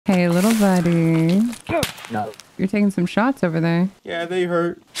Hey, little buddy. No. You're taking some shots over there. Yeah, they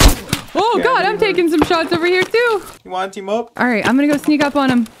hurt. Oh, Yeah, God, they I'm taking some shots over here, too. You want to team up? All right, I'm going to go sneak up on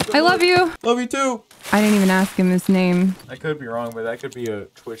him. I love you. Love you too. I didn't even ask him his name. I could be wrong, but that could be a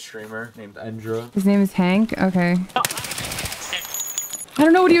Twitch streamer named Endra. His name is Hank? Okay. I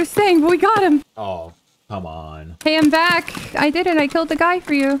don't know what he was saying, but we got him. Oh, come on. Hey, I'm back. I did it. I killed the guy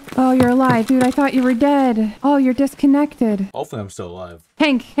for you. Oh, you're alive. Dude, I thought you were dead. Oh, you're disconnected. Hopefully I'm still alive.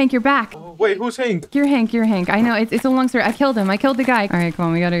 Hank, you're back. Oh, wait, who's Hank? You're Hank. I know, it's a long story. I killed him. I killed the guy. All right, come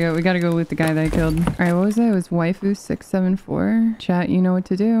on. We gotta go loot the guy that I killed. All right, what was that? It was waifu674. Chat, you know what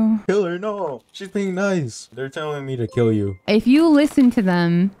to do. Kill her, no. She's being nice. They're telling me to kill you. If you listen to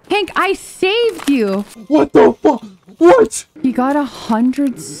them... Hank, I saved you! What the fuck? What? You got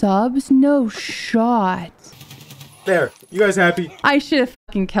 100 subs? No shot. There. You guys happy? I should have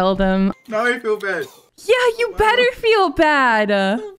fucking killed him. Now I feel bad. Yeah, you better feel bad.